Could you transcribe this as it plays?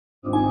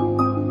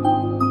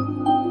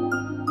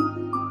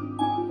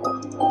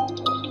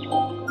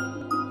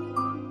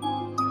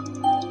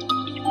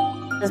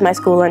My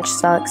school lunch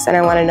sucks and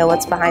I want to know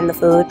what's behind the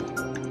food.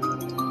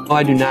 Oh,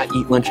 I do not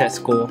eat lunch at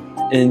school,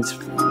 and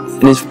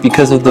it's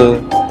because of the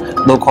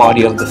low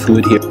quality of the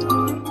food here.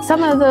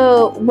 Some of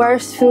the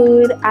worst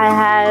food I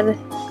had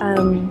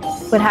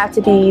would have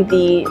to be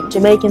the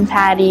Jamaican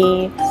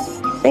patty.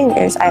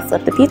 Fingers, I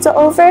flip the pizza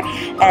over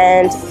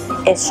and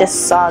it's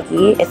just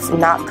soggy, it's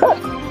not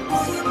cooked.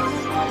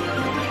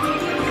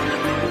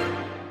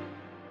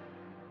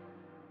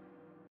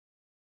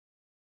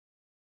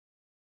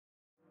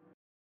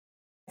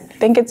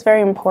 I think it's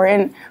very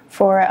important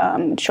for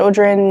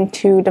children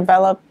to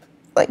develop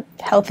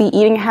healthy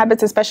eating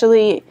habits,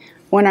 especially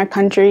when our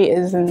country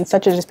is in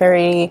such a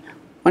disparity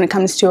when it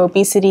comes to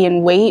obesity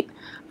and weight.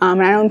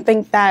 And I don't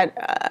think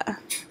that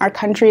our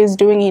country is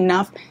doing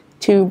enough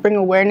to bring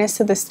awareness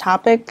to this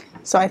topic.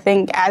 So I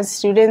think as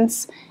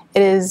students,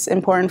 it is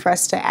important for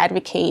us to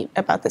advocate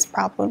about this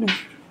problem.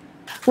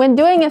 When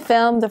doing a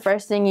film, the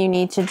first thing you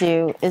need to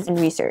do is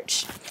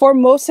research. For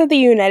most of the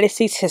United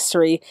States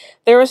history,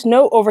 there was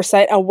no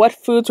oversight on what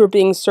foods were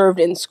being served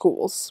in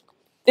schools.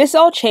 This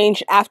all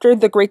changed after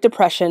the Great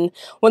Depression,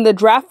 when the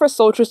draft for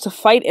soldiers to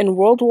fight in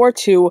World War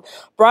II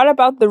brought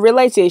about the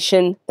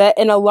realization that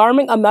an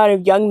alarming amount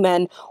of young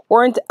men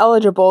weren't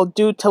eligible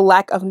due to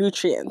lack of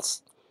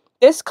nutrients.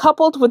 This,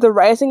 coupled with the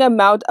rising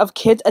amount of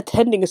kids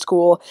attending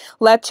school,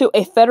 led to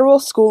a federal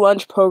school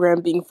lunch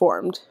program being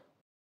formed.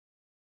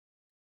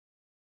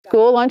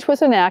 School lunch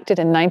was enacted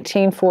in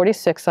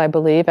 1946, I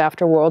believe,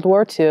 after World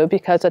War II,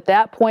 because at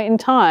that point in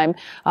time,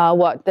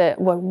 what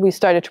we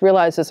started to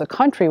realize as a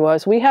country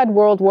was we had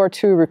World War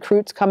II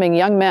recruits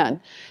young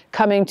men,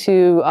 coming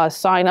to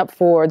sign up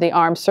for the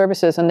armed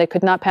services, and they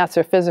could not pass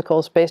their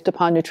physicals based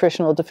upon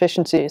nutritional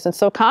deficiencies. And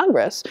so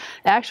Congress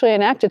actually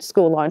enacted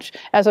school lunch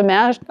as a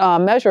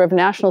measure of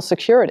national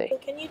security. So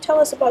can you tell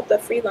us about the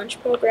free lunch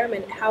program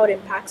and how it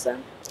impacts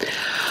them?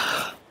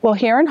 Well,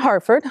 here in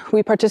Hartford,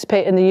 we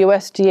participate in the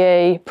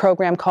USDA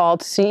program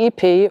called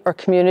CEP, or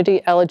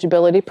Community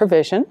Eligibility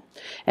Provision.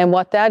 And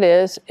what that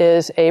is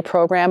a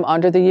program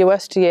under the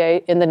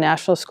USDA in the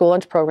National School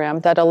Lunch Program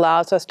that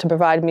allows us to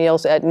provide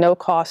meals at no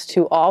cost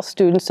to all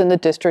students in the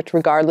district,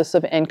 regardless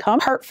of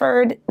income.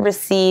 Hartford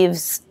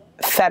receives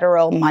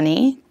federal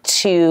money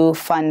to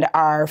fund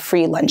our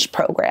free lunch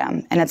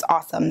program, and it's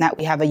awesome that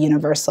we have a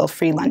universal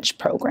free lunch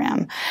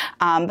program.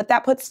 But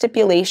that puts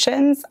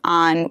stipulations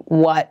on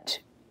what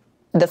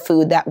the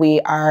food that we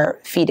are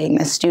feeding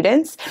the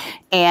students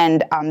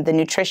and the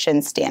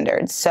nutrition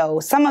standards. So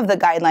some of the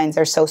guidelines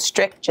are so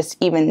strict, just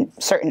even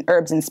certain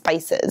herbs and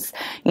spices,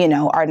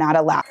 are not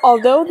allowed.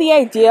 Although the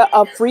idea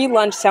of free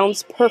lunch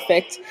sounds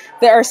perfect,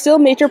 there are still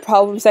major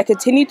problems that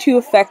continue to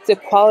affect the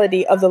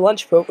quality of the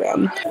lunch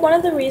program. One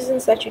of the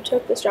reasons that you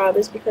took this job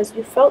is because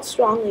you felt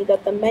strongly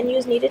that the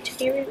menus needed to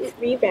be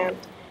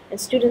revamped and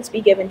students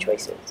be given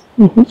choices.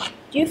 Mm-hmm.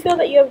 Do you feel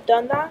that you have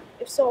done that?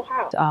 If so,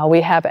 how?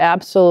 We have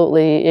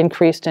absolutely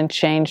increased and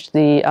changed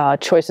the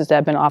choices that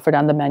have been offered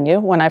on the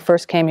menu. When I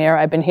first came here,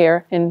 I've been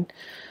here in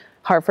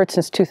Hartford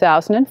since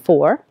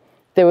 2004.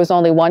 There was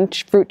only one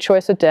fruit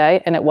choice a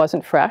day, and it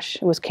wasn't fresh.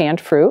 It was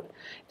canned fruit.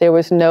 There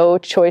was no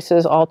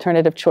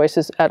alternative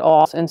choices at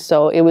all, and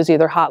so it was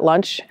either hot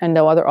lunch and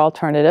no other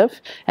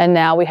alternative. And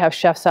now we have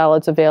chef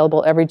salads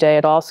available every day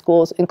at all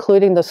schools,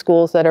 including the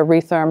schools that are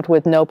rethermed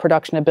with no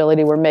production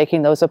ability. We're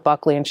making those at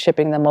Buckley and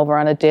shipping them over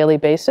on a daily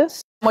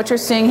basis. What you're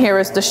seeing here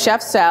is the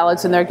chef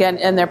salads, and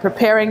they're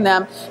preparing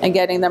them and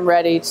getting them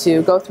ready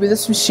to go through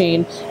this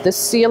machine. The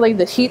sealing,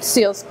 the heat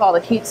seal is called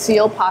a heat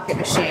seal pocket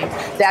machine.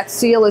 That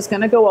seal is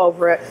going to go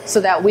over it so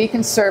that we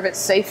can serve it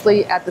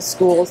safely at the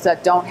schools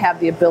that don't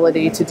have the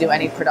ability to do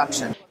any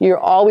production. You're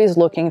always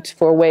looking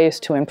for ways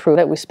to improve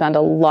it. We spend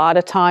a lot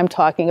of time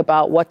talking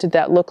about what did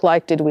that look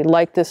like? Did we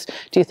like this?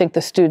 Do you think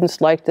the students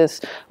like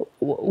this?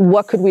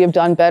 What could we have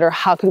done better?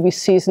 How could we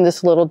season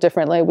this a little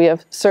differently? We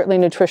have certainly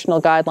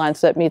nutritional guidelines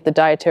that meet the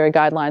dietary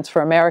guidelines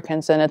for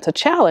Americans, and it's a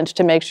challenge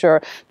to make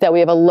sure that we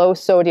have a low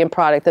sodium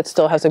product that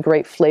still has a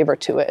great flavor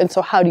to it. And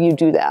so how do you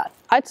do that?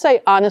 I'd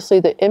say, honestly,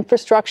 the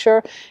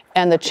infrastructure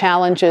and the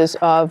challenges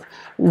of,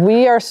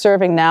 we are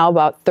serving now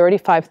about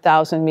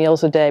 35,000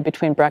 meals a day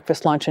between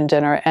breakfast, lunch, and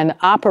dinner, and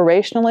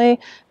operationally,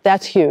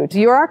 that's huge.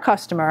 You're our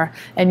customer,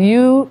 and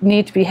you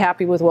need to be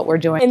happy with what we're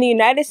doing. In the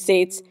United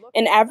States,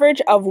 an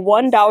average of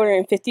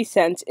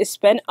 $1.50 is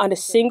spent on a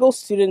single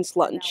student's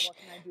lunch.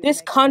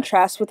 This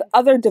contrasts with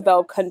other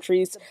developed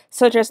countries,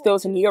 such as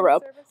those in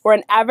Europe, where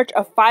an average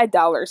of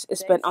 $5 is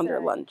spent on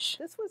their lunch.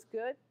 This was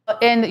good.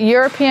 In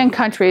European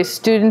countries,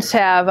 students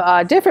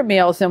have different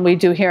meals than we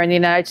do here in the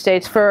United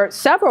States for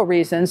several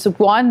reasons.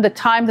 One, the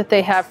time that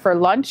they have for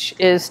lunch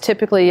is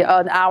typically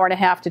an hour and a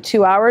half to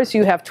 2 hours.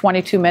 You have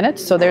 22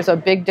 minutes, so there's a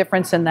big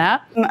difference in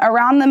that.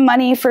 Around the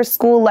money for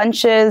school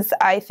lunches,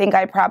 I think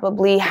I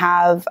probably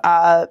have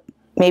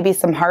maybe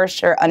some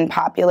harsh or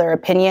unpopular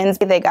opinions.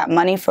 They got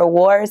money for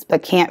wars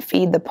but can't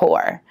feed the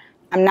poor.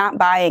 I'm not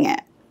buying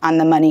it. on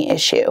the money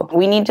issue.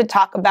 We need to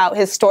talk about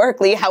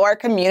historically how our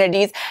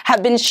communities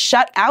have been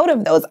shut out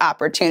of those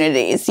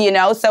opportunities, you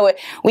know? So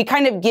we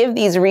kind of give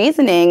these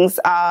reasonings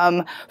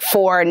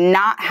for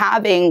not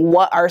having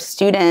what our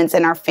students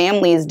and our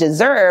families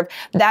deserve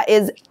that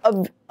is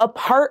a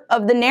part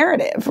of the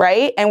narrative,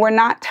 right? And we're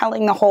not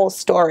telling the whole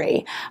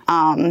story.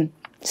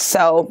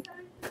 So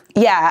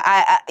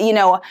yeah, you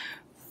know,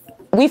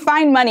 we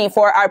find money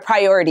for our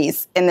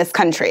priorities in this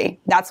country.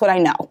 That's what I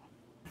know.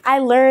 I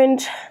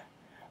learned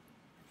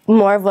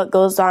more of what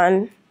goes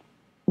on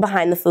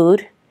behind the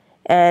food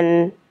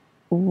and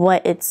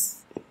what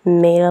it's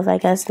made of, I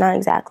guess. Not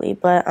exactly,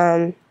 but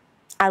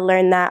I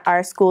learned that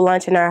our school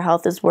lunch and our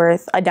health is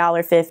worth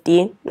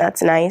 $1.50.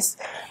 That's nice.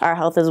 Our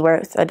health is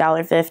worth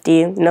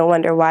 $1.50. No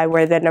wonder why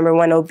we're the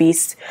 #1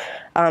 obese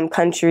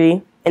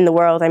country in the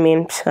world. I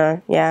mean,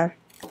 yeah.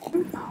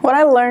 What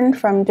I learned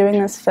from doing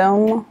this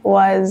film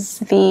was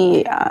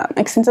the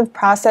extensive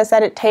process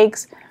that it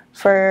takes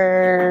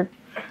for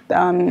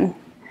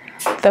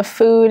the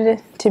food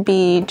to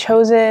be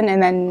chosen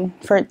and then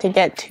for it to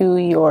get to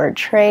your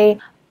tray.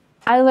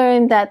 I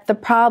learned that the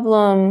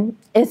problem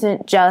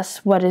isn't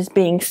just what is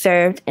being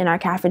served in our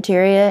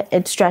cafeteria,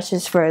 it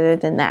stretches further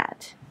than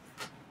that.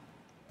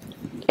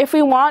 If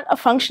we want a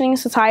functioning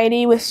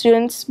society with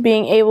students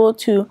being able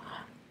to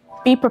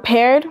be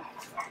prepared,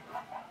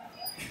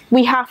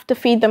 we have to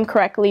feed them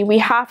correctly. We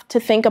have to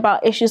think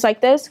about issues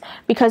like this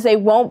because they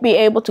won't be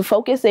able to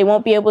focus, they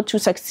won't be able to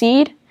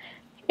succeed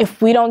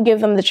if we don't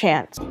give them the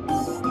chance.